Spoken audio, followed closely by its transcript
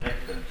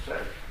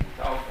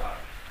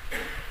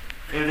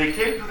And they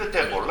came to the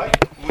temple like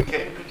we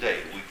came today.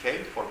 We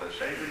came for the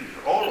same reason,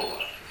 all of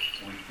us.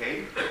 We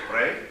came to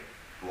pray,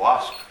 to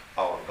ask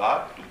our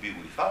God to be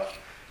with us,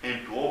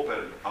 and to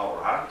open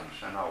our hands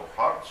and our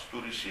hearts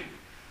to receive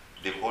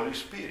the Holy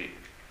Spirit.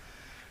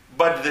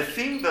 But the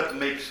thing that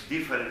makes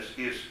difference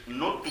is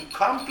not to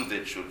come to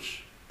the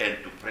church and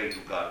to pray to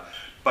God,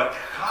 but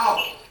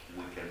how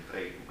we can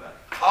pray to God,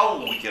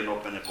 how we can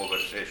open a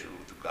conversation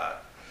with God.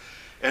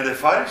 And the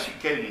Pharisee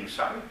came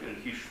inside and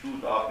he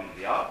stood up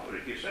in the upper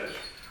and he says,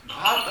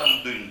 God,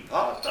 I'm doing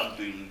that, I'm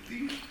doing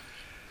this,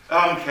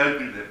 I'm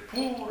helping the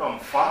poor, I'm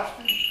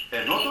fasting.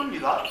 And not only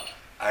that,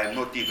 I'm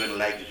not even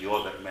like the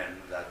other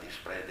man that is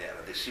spread there,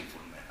 the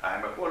sinful man.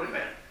 I'm a holy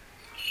man.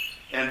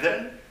 And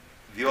then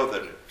the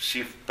other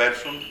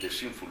person, the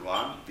sinful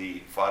one,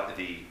 the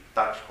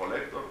tax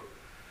collector,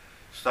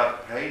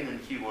 started praying, and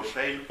he was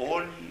saying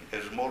only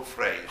a small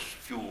phrase,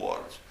 few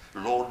words.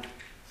 Lord,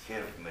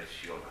 have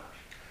mercy on us.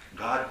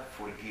 God,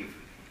 forgive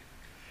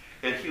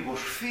me. And he was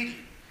feeling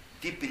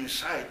deep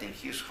inside in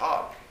his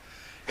heart.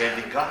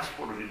 And the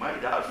gospel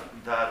reminds us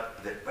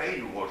that the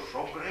pain was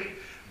so great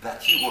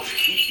that he was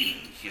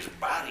hitting his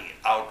body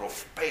out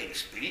of pain,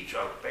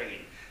 spiritual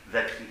pain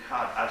that he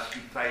had as he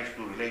tries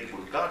to relate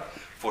with God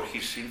for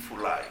his sinful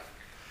life.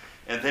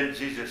 And then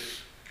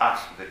Jesus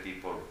asked the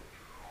people,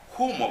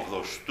 whom of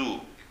those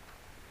two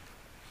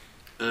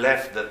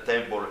left the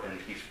temple and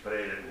his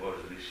prayer was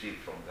received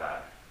from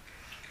God?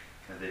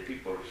 And the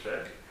people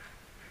said,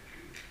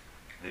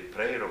 the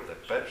prayer of the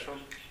person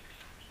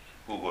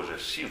who was a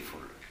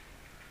sinful,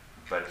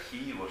 but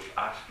he was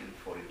asking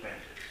for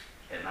repentance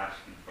and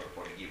asking for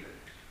forgiveness.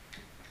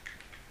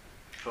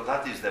 So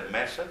that is the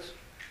message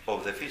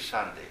of the Feast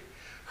Sunday,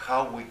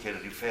 how we can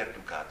refer to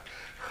God,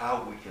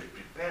 how we can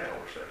prepare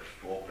ourselves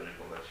to open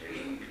a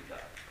conversation with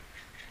God.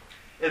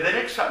 And the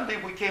next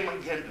Sunday we came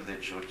again to the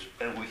church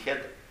and we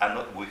had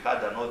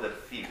another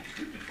theme,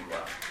 beautiful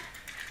one.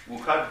 We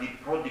had the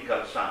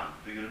prodigal son.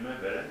 Do you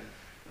remember?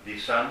 The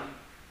son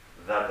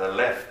that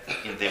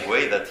left in the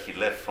way that he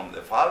left from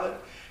the father,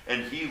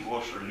 and he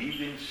was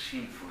living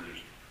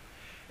sinfully.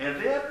 And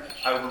there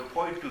I will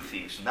point to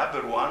things.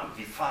 Number one,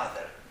 the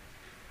father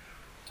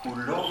who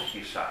loved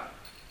his son.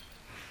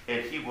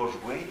 And he was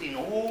waiting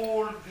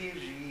all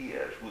these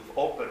years with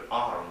open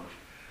arms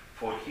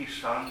for his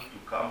son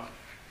to come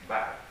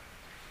back.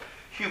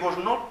 He was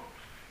not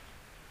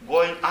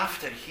going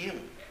after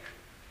him.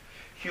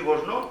 He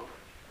was not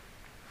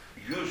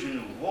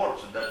using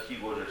words that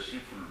he was a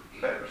sinful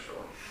person.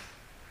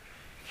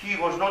 He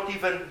was not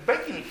even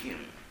begging him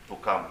to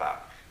come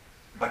back.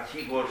 But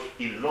he was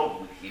in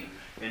love with him,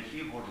 and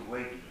he was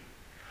waiting.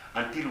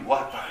 Until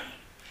what time?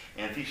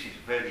 And this is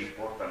very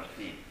important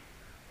thing.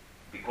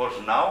 Because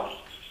now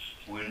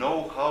we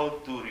know how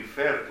to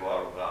refer to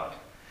our God.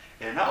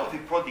 And now the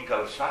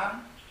prodigal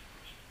son,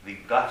 the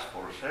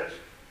gospel says,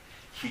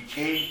 he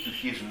came to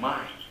his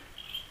mind.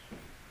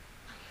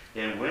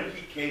 And when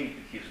he came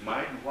to his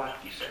mind, what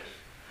he says?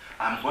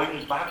 I'm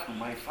going back to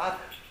my father.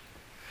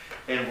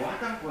 And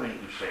what I'm going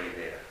to say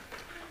there?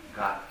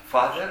 God,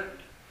 Father,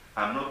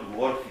 I'm not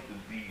worthy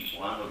to be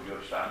one of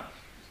your sons.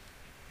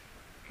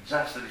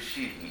 Just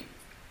receive me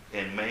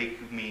and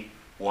make me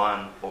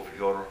one of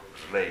your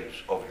slaves,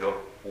 of your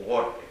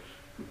workers,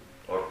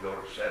 of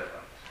your servants.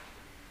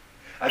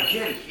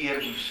 Again,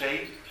 here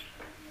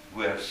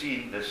we are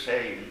seeing the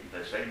same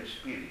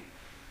spirit,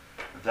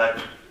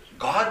 that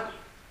God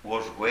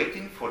was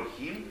waiting for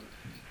him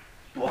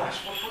to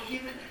ask for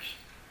forgiveness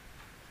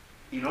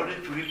in order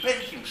to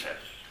repent himself.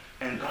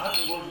 And God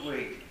was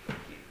waiting for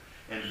him.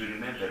 And we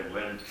remember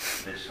when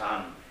the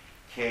son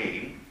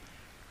came,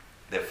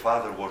 the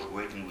father was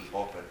waiting with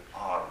open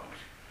arms.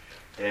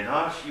 And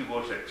as he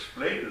was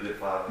explaining to the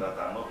father that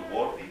I'm not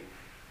worthy,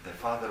 the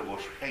father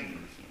was hanging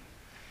him.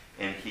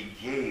 And he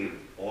gave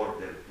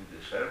order to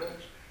the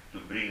servants to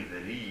bring the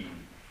ring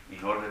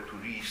in order to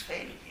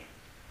reinstate him.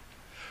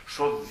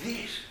 So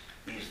this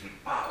is the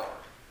power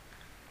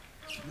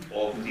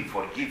of the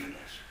forgiveness.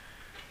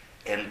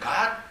 And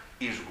God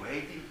is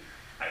waiting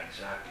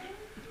exactly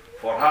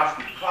for us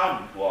to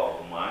come to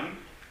our mind,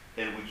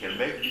 and we can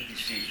make the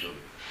decision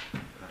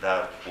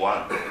that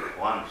once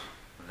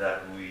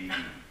that we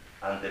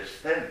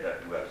understand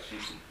that we are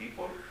sinful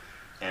people,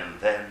 and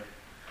then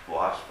to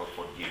ask for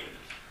forgiveness.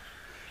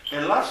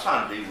 And last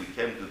Sunday we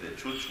came to the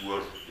church,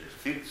 was the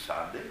fifth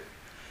Sunday,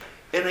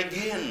 and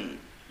again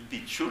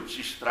the church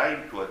is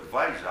trying to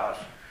advise us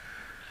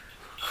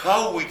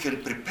how we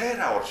can prepare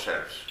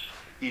ourselves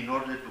in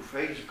order to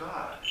face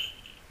God.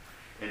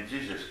 And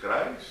Jesus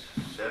Christ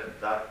said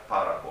that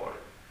parable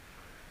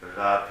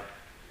that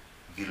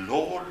the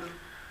Lord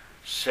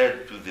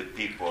said to the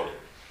people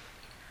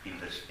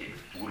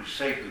will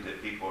say to the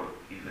people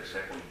in the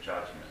second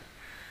judgment,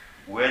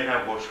 when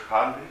I was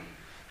hungry,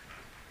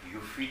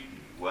 you feed me.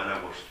 When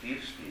I was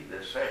thirsty,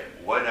 the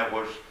same. When I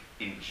was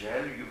in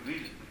jail, you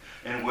visited me.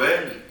 And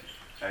when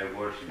I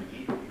was in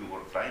need, you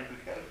were trying to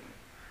help me.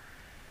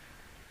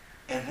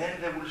 And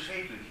then they will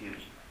say to him,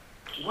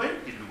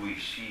 when did we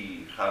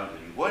see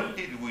hungry? When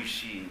did we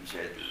see in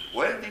jail?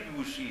 When did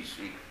we see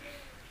sick?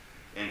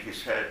 And he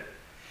said,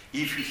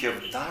 if you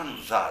have done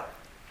that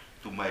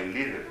to my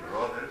little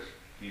brothers,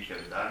 you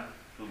have done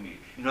to me.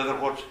 In other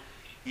words,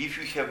 if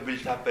you have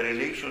built up a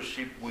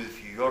relationship with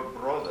your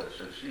brothers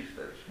and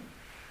sisters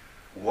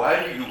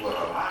while you were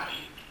alive,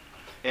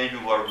 and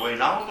you are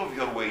going out of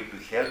your way to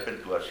help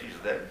and to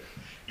assist them,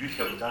 you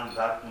have done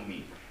that to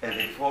me. And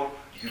therefore,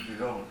 you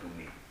belong to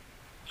me.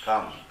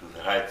 Come to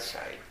the right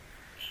side.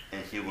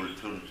 And he will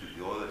turn to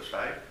the other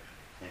side,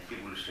 and he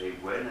will say,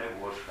 when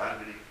I was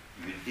hungry,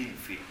 you didn't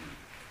feed me.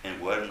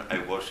 And when I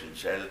was in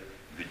jail,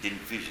 you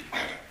didn't visit me.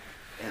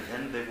 And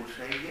then they will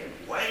say again,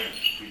 when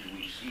did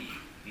we see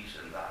you, this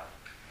and that?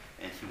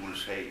 And he will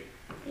say,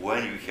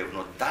 when you have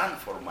not done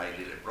for my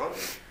little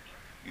brother,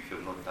 you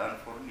have not done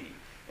for me.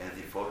 And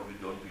therefore you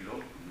don't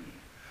belong to me.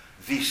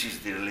 This is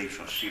the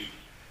relationship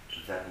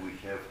that we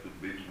have to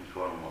build with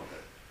one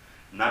another.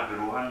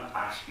 Number one,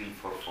 asking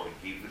for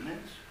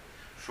forgiveness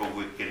so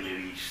we can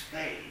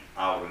restain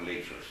our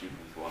relationship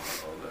with one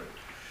another.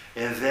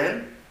 And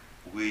then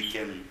we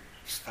can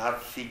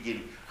start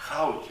thinking,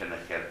 how can I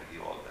help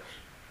the others?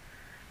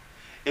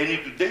 And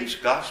in today's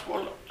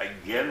gospel,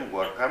 again,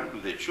 we're coming to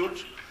the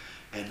church,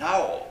 and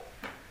now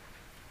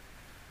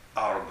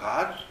our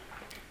God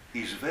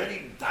is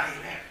very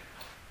direct.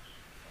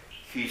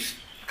 He's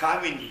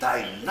coming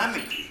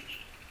dynamically.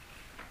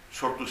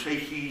 So to say,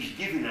 he is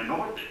giving an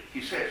order.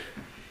 He says,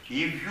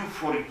 if you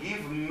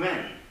forgive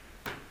men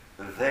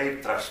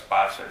their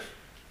trespasses,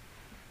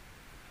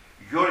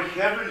 your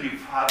heavenly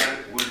Father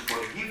will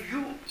forgive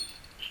you.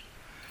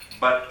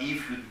 But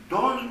if you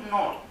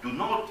do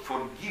not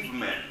forgive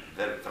men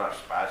their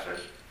trespasses,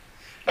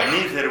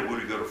 neither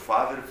will your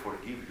Father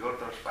forgive your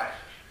trespasses.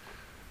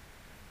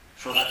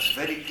 So that's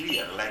very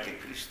clear, like a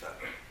crystal,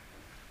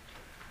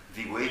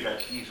 the way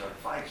that he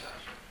advises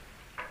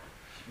us.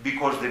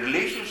 Because the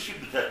relationship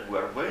that we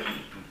are going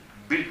to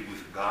build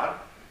with God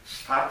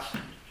starts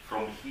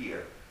from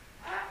here.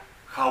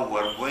 How we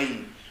are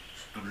going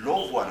to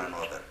love one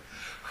another,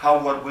 how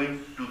we are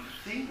going to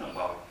think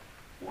about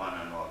one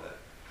another.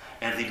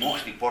 And the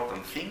most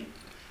important thing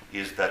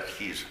is that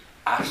he is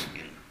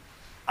asking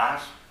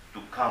us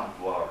to come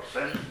to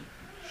ourselves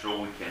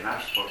so we can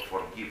ask for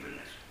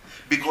forgiveness.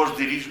 Because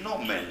there is no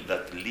man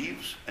that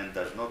lives and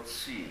does not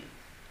sin.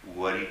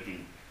 We are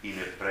reading in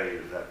a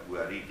prayer that we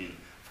are reading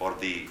for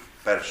the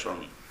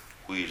person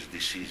who is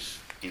deceased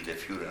in the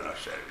funeral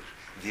service.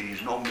 There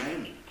is no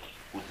man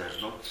who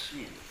does not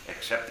sin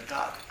except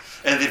God.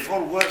 And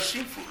therefore we are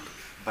sinful.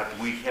 But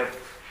we have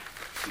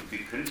to be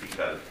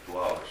critical to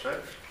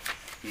ourselves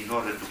in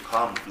order to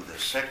come to the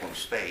second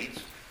stage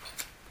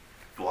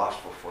to ask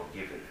for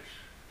forgiveness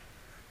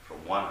from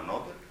one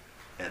another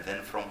and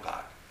then from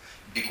God.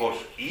 Because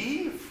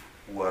if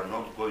we are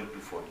not going to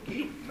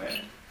forgive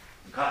men,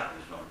 God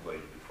is not going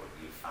to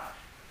forgive us.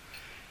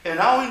 And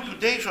now in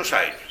today's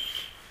society,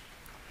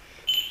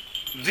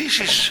 this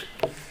is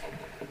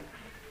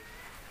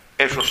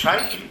a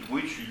society in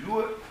which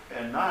you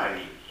and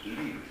I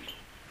live.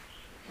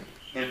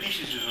 And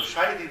this is a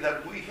society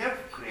that we have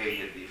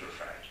created this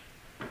society.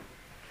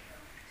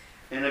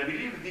 And I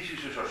believe this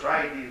is a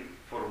society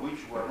for which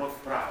we are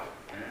not proud.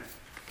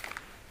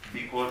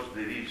 Because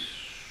there is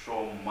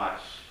so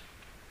much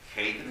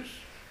hatred,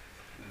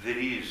 there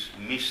is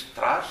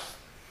mistrust,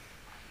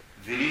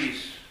 there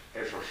is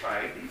a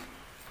society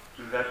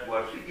that we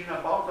are thinking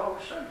about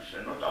ourselves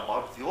and not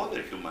about the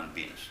other human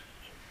beings.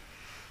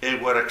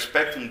 And we're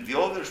expecting the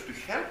others to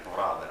help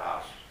rather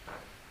us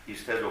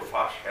instead of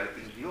us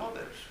helping the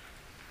others.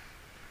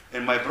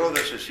 And my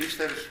brothers and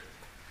sisters,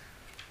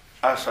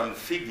 as I'm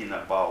thinking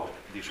about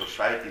the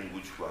society in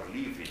which we are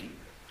living,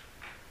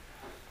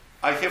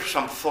 I have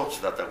some thoughts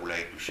that I would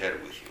like to share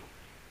with you.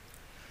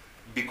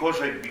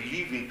 Because I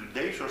believe in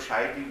today's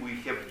society we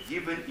have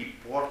given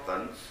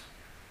importance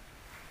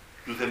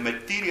to the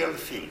material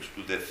things,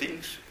 to the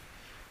things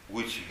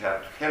which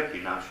are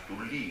helping us to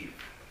live.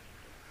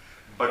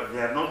 But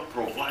they are not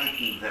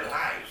providing the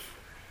life.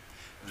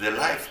 The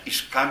life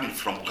is coming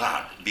from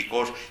God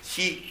because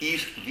he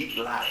is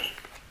the life.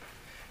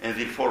 And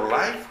therefore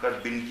life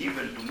has been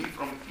given to me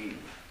from him.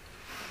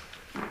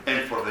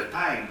 And for the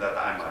time that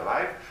I'm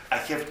alive, I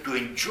have to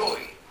enjoy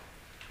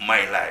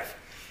my life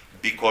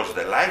because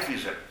the life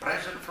is a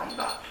present from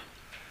God.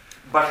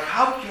 But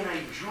how can I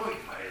enjoy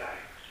my life?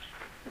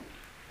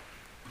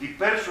 The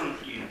person,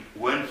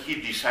 when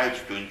he decides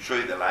to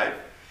enjoy the life,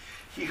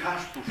 he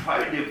has to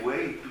find a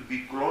way to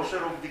be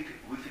closer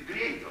with the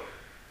Creator,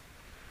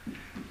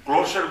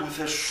 closer with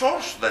the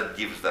source that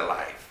gives the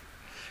life,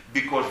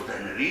 because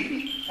then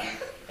really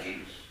it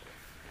is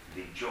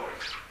the joy.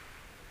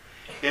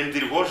 And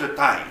there was a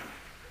time,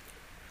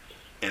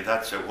 and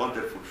that's a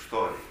wonderful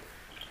story,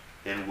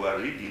 and we are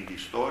reading the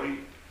story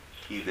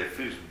in the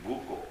first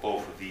book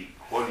of the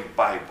Holy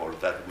Bible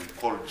that we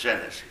call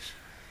Genesis.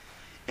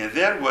 And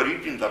there we're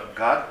reading that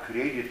God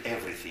created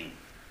everything.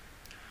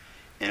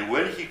 And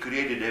when he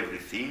created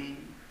everything,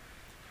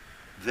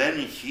 then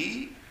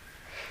he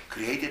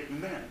created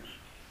man.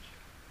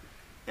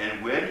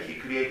 And when he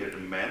created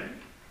man,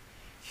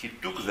 he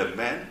took the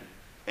man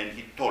and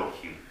he told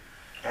him,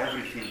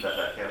 everything that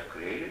I have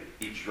created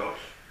is yours.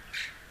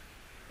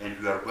 And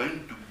you are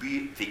going to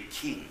be the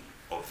king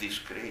of this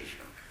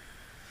creation.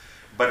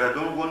 But I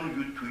don't want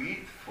you to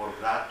eat for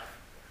that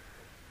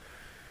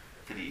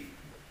tree,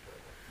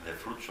 the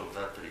fruits of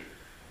that tree.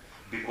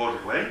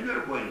 Because when you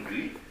are going to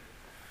eat,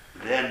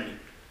 then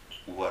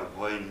we are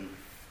going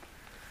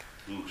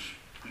to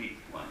split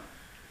one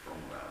from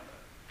another.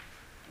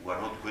 We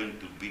are not going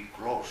to be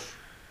close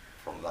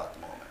from that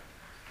moment.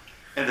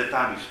 And the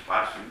time is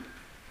passing.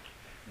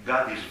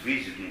 God is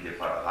visiting the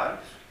paradise.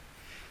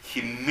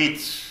 He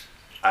meets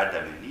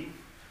Adam and Eve,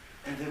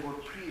 and they were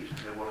pleased,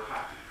 they were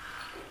happy.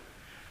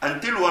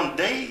 Until one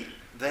day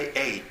they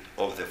ate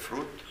of the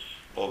fruit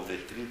of the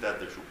tree that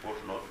they're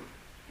supposed not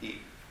to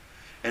eat.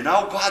 And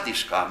now God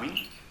is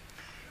coming,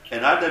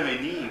 and Adam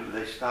and Eve,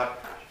 they start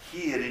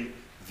hearing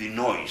the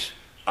noise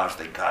as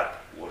the God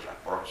was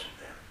approaching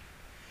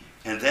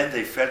them. And then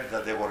they felt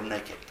that they were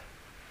naked.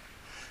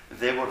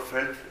 They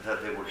felt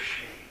that they were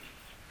ashamed.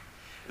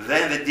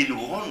 Then they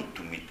didn't want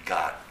to meet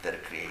God, their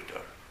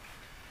Creator.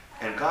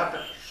 And God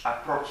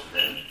approached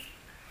them,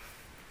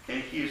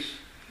 and He's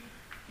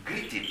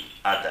greeting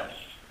Adam.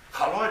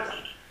 Hello, Adam.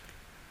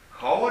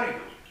 How are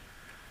you?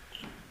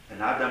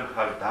 And Adam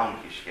has down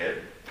his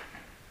head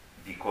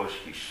because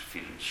he's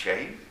feeling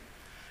shame.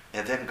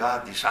 And then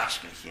God is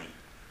asking him,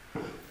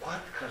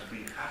 what has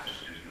been happening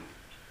to you?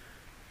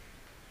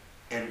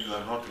 And you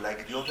are not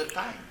like the other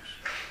times.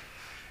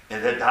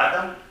 And then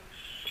Adam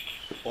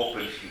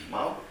opens his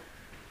mouth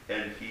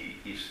and he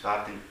is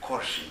starting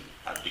cursing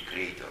at the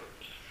Creator.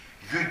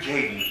 You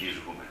gave me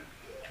this woman.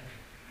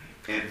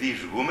 And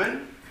this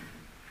woman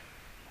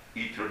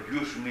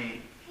introduced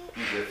me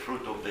to the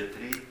fruit of the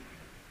tree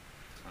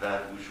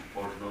that we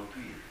supposed not to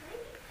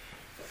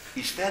eat.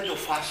 Instead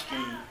of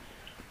asking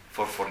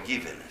for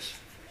forgiveness,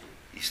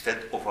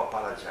 instead of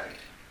apologizing,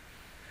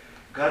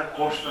 God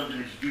constantly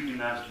is giving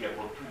us the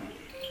opportunity.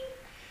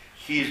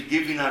 He is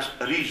giving us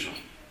a reason.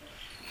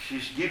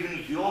 He's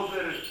giving the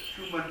other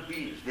human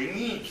beings the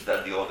needs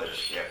that the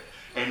others have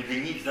and the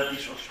needs that the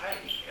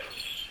society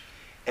has.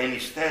 And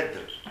instead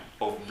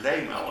of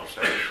blaming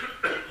ourselves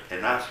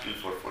and asking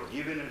for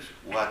forgiveness,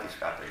 what is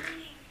happening?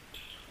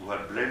 We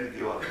are blaming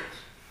the others.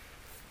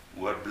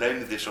 We are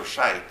blaming the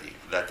society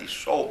that is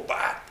so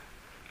bad.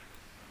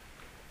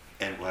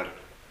 And we are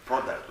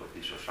product of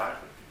the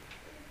society.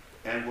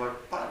 And we are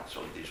parts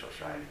of the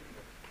society.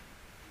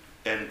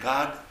 And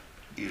God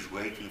is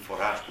waiting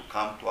for us to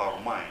come to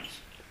our minds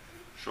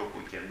so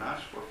we can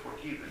ask for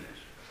forgiveness.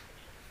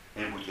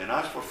 And we can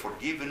ask for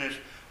forgiveness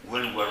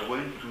when we are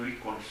going to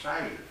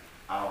reconcile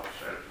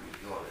ourselves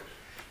with the others.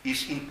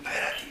 It's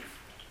imperative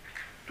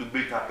to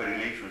build up a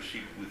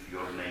relationship with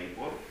your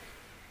neighbor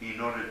in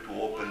order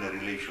to open a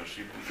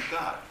relationship with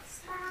God.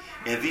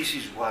 And this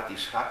is what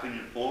is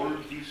happening all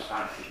these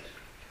Sundays.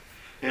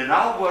 And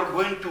now we are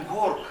going to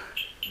work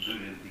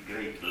during the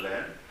great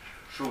land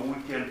so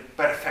we can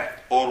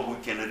perfect or we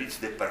can reach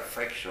the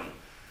perfection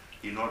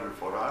in order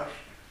for us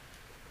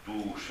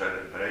to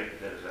celebrate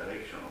the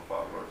resurrection of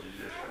our Lord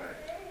Jesus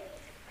Christ.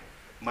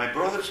 My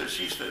brothers and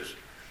sisters,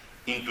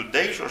 in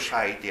today's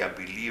society, I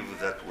believe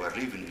that we are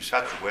living in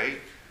such a way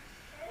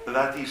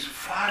that is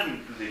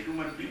falling to the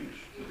human beings,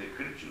 to the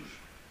creatures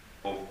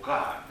of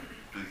God,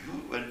 to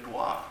you and to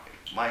us,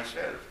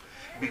 myself,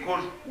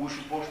 because we're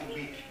supposed to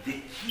be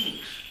the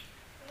kings.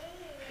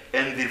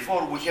 And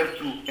therefore we have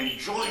to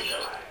enjoy the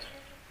life.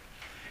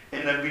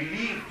 And I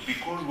believe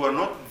because we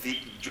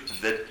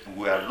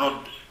are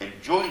not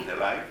enjoying the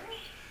life,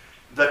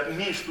 that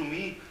means to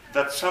me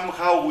that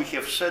somehow we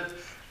have set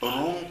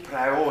wrong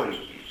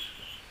priorities.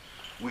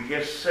 We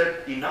have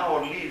set in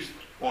our list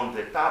on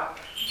the top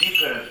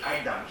different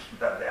items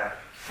that they are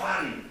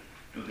foreign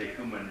to the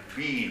human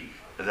being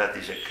that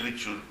is a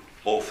creature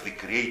of the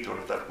Creator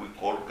that we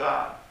call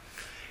God.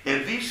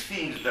 And these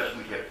things that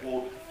we have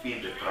put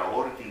in the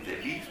priority, in the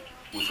list,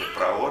 with a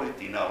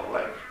priority in our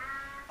life,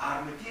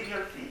 are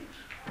material things.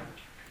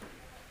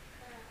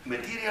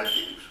 Material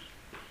things.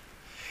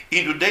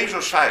 In today's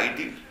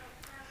society,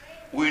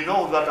 we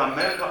know that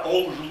America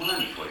owes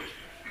money for it.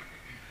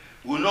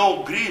 We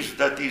know Greece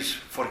that is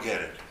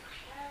forgotten,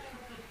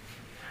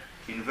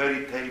 in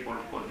very terrible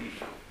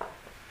condition.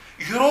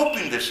 Europe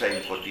in the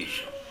same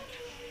condition.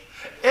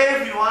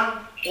 Everyone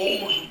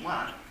owes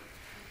money.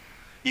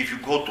 If you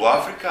go to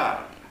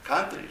Africa,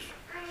 countries.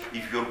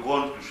 If you're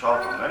going to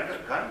South America,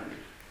 countries.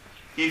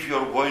 If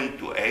you're going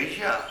to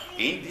Asia,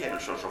 India,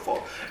 and so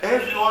forth.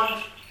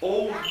 Everyone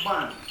owes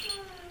money.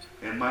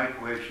 And my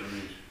question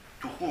is,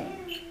 to whom?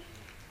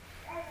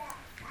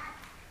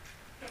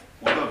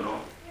 We don't know.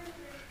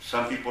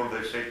 Some people,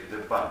 they say to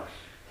the banks,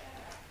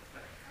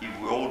 if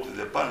we owe to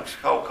the banks,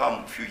 how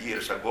come a few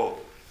years ago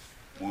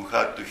we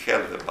had to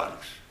help the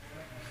banks?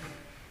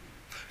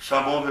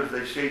 Some others,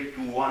 they say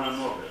to one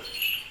another.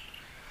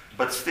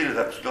 But still,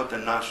 that's not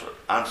an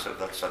answer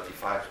that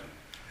satisfies me.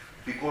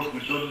 Because we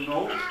don't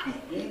know to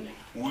whom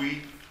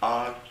we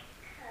are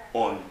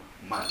owing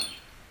money.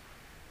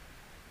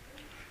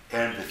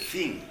 And the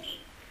thing,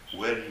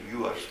 when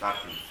you are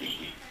starting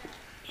thinking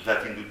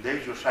that in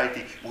today's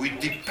society we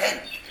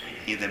depend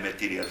in the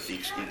material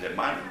things, in the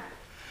money.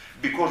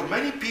 Because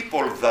many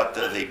people that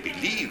they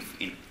believe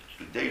in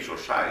today's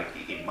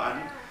society in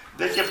money,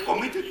 they have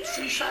committed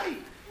suicide,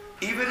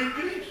 even in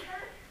Greece.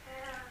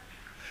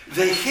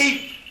 They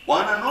hate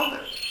one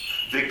another.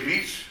 The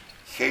Greeks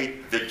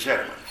hate the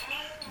Germans.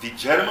 The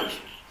Germans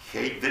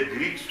hate the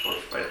Greeks for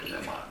spending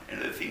the money.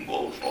 And the thing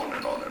goes on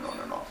and on and on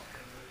and on.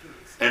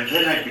 And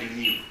then I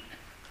believe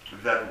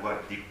that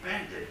we're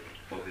dependent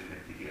on the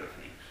material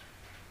things.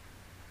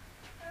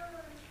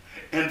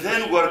 And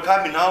then we're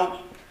coming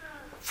out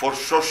for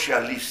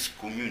socialist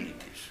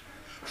communities.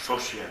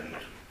 Socialism.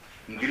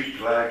 In Greek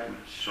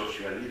language,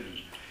 socialism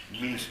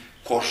means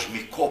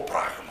kosmικό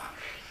πράγμα,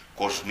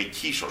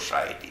 κοσμική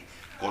society,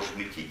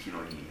 κοσμική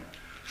κοινωνία,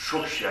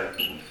 social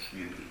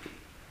community.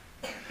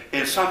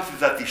 And something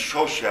that is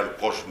social,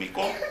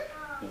 κοσμικό,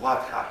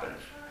 what happens?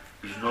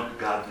 Is not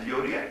godly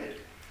oriented,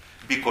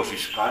 because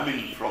it's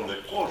coming from the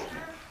cosmos,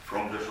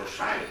 from the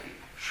society,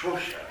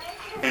 social.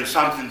 And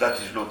something that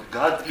is not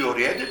godly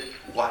oriented,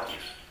 what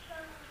is?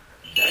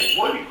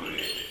 Diabolic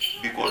oriented,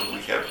 because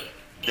we have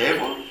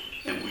devil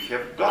and we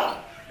have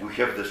God. We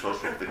have the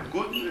source of the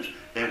goodness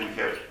and we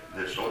have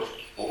the source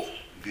of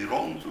the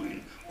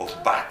wrongdoing, of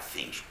bad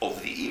things,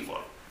 of the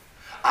evil.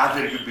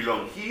 Either you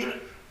belong here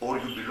or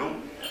you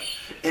belong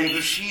there. And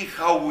you see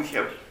how we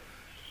have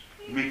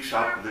mixed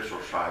up the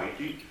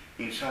society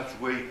in such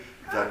a way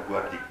that we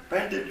are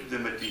dependent on the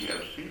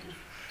material things,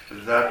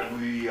 that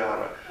we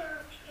are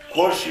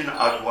cursing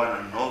at one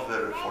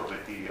another for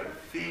material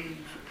things,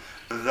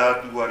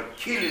 that we are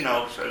killing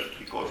ourselves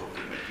because of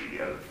the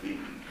material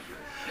things,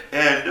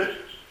 and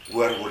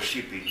we are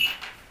worshipping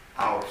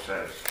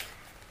ourselves,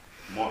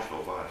 most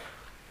of us,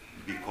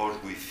 because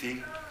we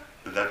think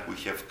that we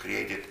have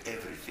created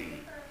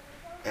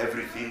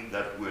everything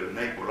that will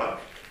enable us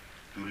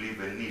to live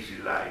an easy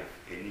life,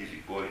 an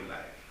easy-going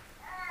life.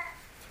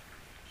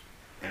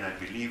 And I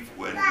believe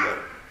when we are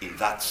in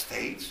that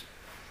stage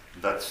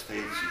is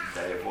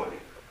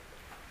diabolic.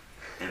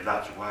 And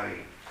that's why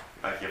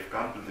I have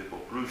come to the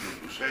conclusion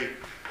to say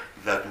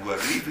that we are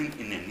living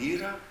in an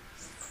era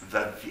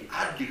that the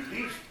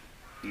Antichrist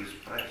is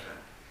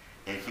present,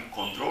 and he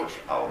controls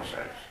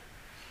ourselves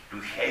to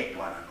hate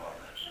one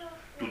another,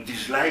 to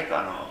dislike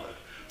one another,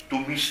 to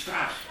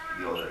mistrust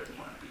the other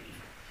human being,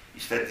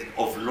 instead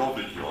of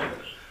loving the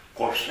others,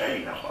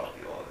 saying about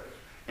the others,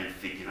 and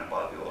thinking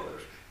about the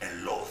others,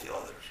 and love the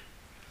others.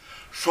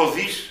 So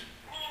this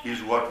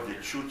is what the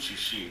church is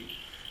seeing.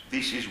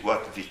 This is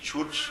what the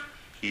church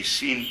is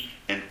seeing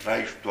and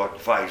tries to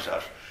advise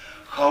us,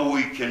 how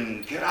we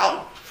can get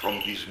out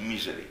from this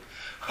misery,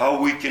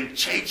 how we can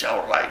change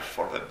our lives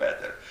for the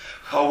better,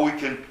 how we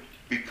can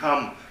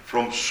become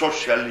from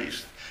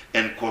socialist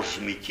and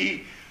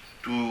cosmiki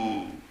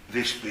to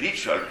the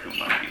spiritual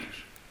human beings.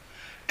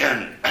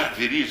 And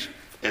there is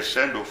a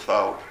saint of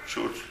our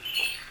church,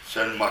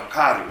 Saint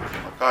Macarius.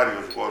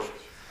 Macarius was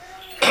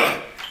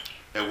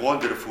a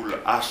wonderful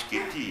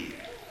ascete,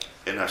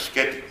 an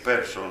ascetic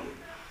person,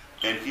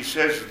 and he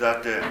says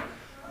that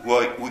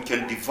we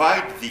can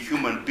divide the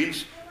human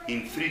beings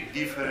in three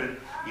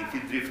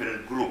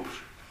different groups.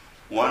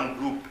 One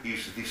group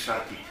is the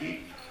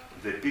Satiki,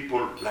 the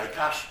people like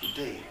us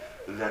today,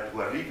 that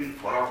were living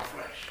for our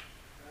flesh.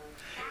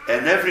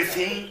 And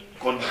everything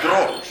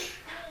controls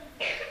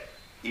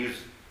is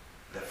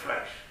the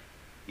flesh.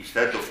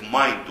 Instead of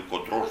mind to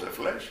control the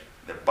flesh,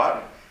 the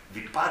body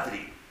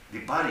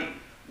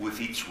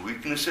with its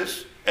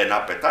weaknesses and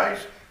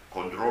appetites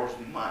controls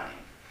the mind.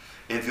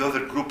 And the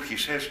other group, he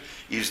says,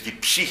 is the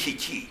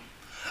psychiki,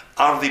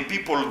 are the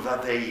people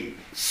that they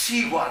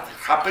see what's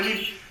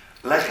happening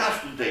like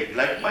us today,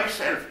 like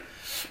myself.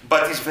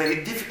 But it's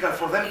very difficult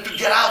for them to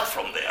get out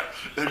from there.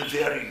 And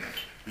they're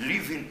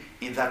living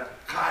in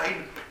that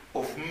kind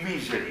of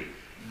misery,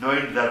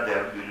 knowing that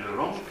they're doing the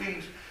wrong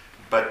things,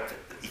 but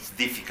it's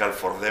difficult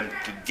for them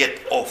to get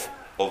off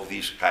of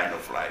this kind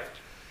of life.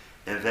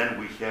 And then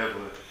we have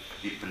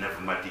the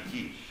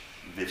pneumatiki,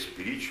 the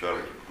spiritual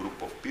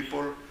group of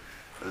people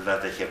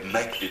that they have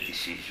made the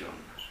decision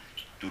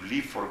to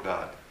live for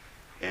God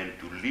and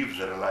to live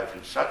their life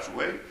in such a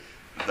way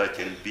that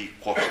can be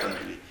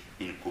constantly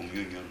in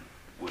communion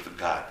with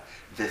God.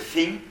 The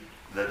thing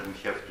that we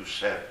have to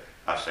set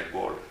as a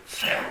goal,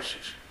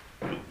 theosis,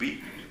 to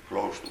be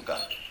close to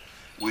God.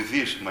 With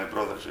this, my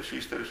brothers and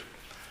sisters,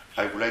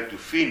 I would like to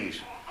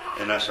finish,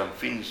 and as I'm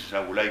finishing,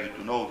 I would like you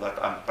to know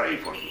that I'm praying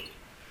for you.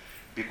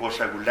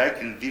 Because I would like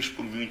in this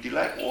community,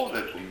 like all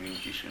the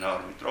communities in our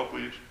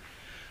metropolis,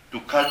 to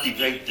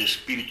cultivate the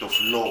spirit of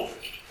love,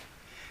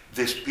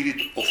 the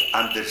spirit of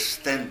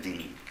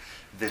understanding,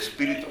 the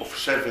spirit of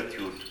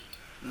servitude,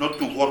 not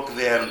to work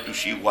there and to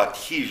see what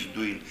he's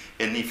doing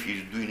and if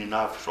he's doing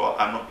enough, so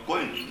I'm not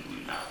going to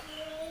do enough.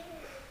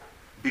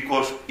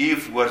 Because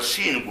if we're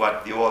seeing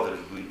what the others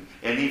are doing,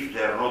 and if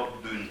they're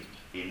not doing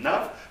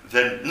enough,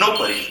 then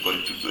nobody is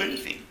going to do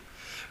anything.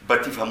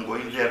 But if I'm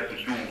going there to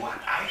do what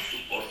I'm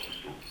supposed to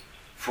do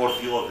for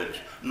the others,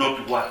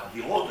 not what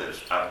the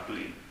others are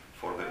doing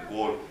for the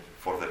goal,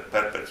 for the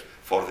purpose,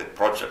 for the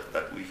project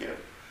that we have,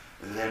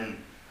 then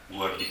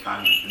we're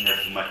becoming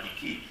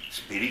pneumatic,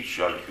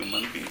 spiritual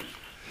human beings.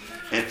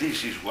 And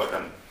this is what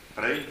I'm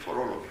praying for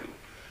all of you,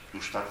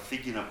 to start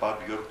thinking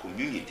about your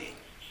community.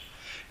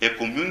 A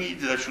community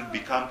that should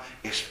become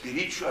a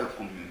spiritual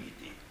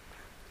community.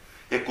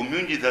 A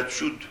community that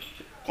should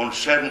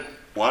concern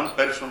one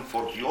person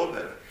for the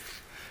other,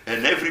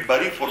 and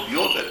everybody for the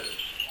other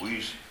who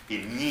is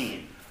in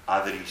need,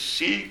 either is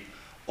sick,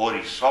 or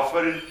is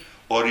suffering,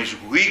 or is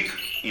weak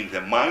in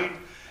the mind,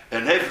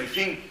 and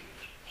everything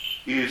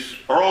is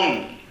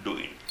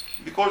wrongdoing.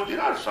 Because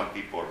there are some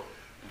people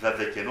that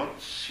they cannot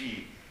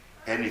see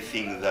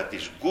anything that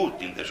is good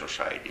in the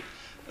society.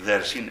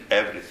 They're seeing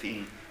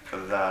everything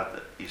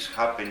that is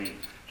happening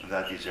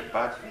that is a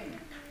bad thing.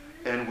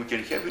 And we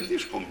can have in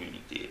this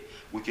community,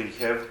 we can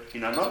have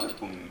in another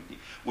community,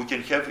 we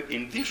can have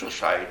in this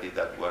society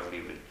that we are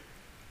living.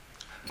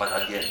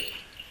 But again,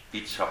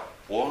 it's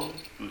upon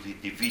to the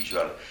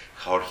individual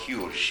how he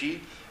or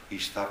she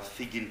is start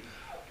thinking,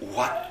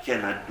 what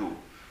can I do?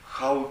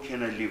 How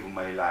can I live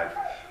my life?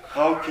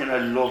 How can I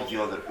love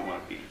the other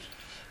human beings?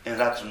 And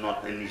that's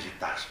not an easy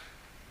task.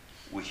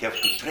 We have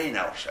to train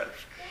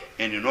ourselves.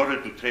 And in order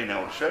to train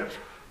ourselves,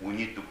 we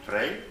need to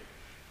pray,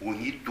 we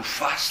need to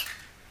fast.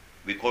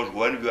 Because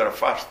when you are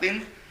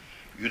fasting,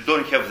 you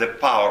don't have the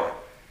power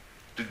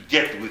to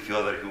get with the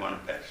other human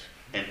person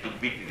and to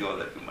beat the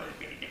other human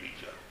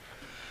individual.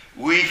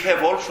 We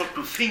have also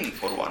to think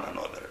for one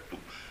another, to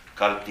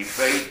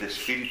cultivate the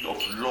spirit of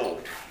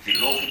love, the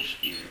loving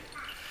spirit.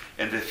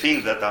 And the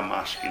thing that I'm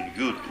asking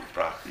you to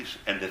practice,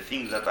 and the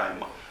thing that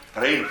I'm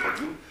praying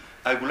for you,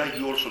 I would like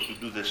you also to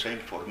do the same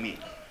for me,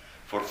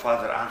 for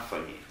Father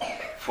Anthony,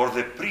 for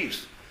the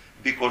priest,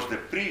 because the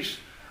priests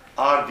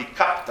are the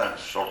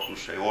captains, so to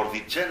say, or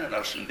the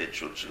generals in the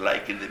church,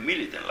 like in the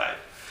military life.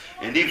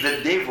 And if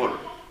the devil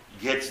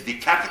gets the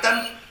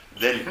captain,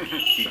 then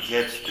he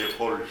gets the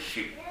whole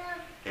ship,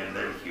 and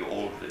then he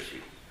owns the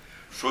ship.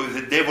 So if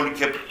the devil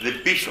kept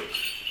the bishops,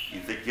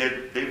 if the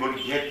devil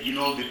get,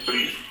 the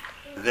priest,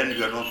 then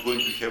you are not going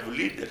to have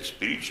leaders,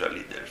 spiritual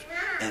leaders,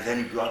 and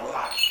then you are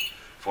lost.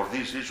 For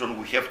this reason,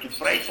 we have to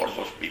pray for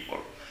those people.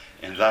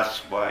 And that's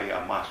why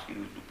I'm asking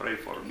you to pray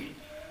for me,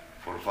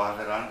 for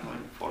Father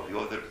Anthony, for the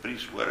other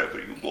priests, wherever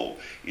you go,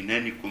 in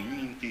any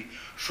community,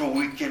 so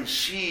we can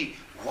see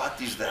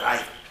what is the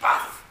right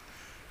path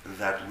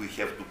that we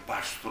have to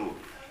pass through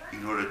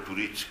in order to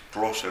reach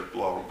closer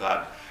to our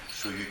God,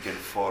 so you can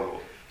follow,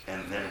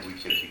 and then we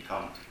can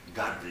become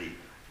godly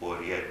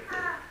oriented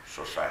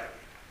society.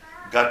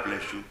 God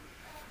bless you.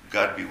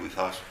 God be with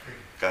us.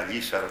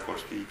 Καλή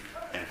Σαρακοστή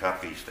and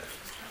happy Easter.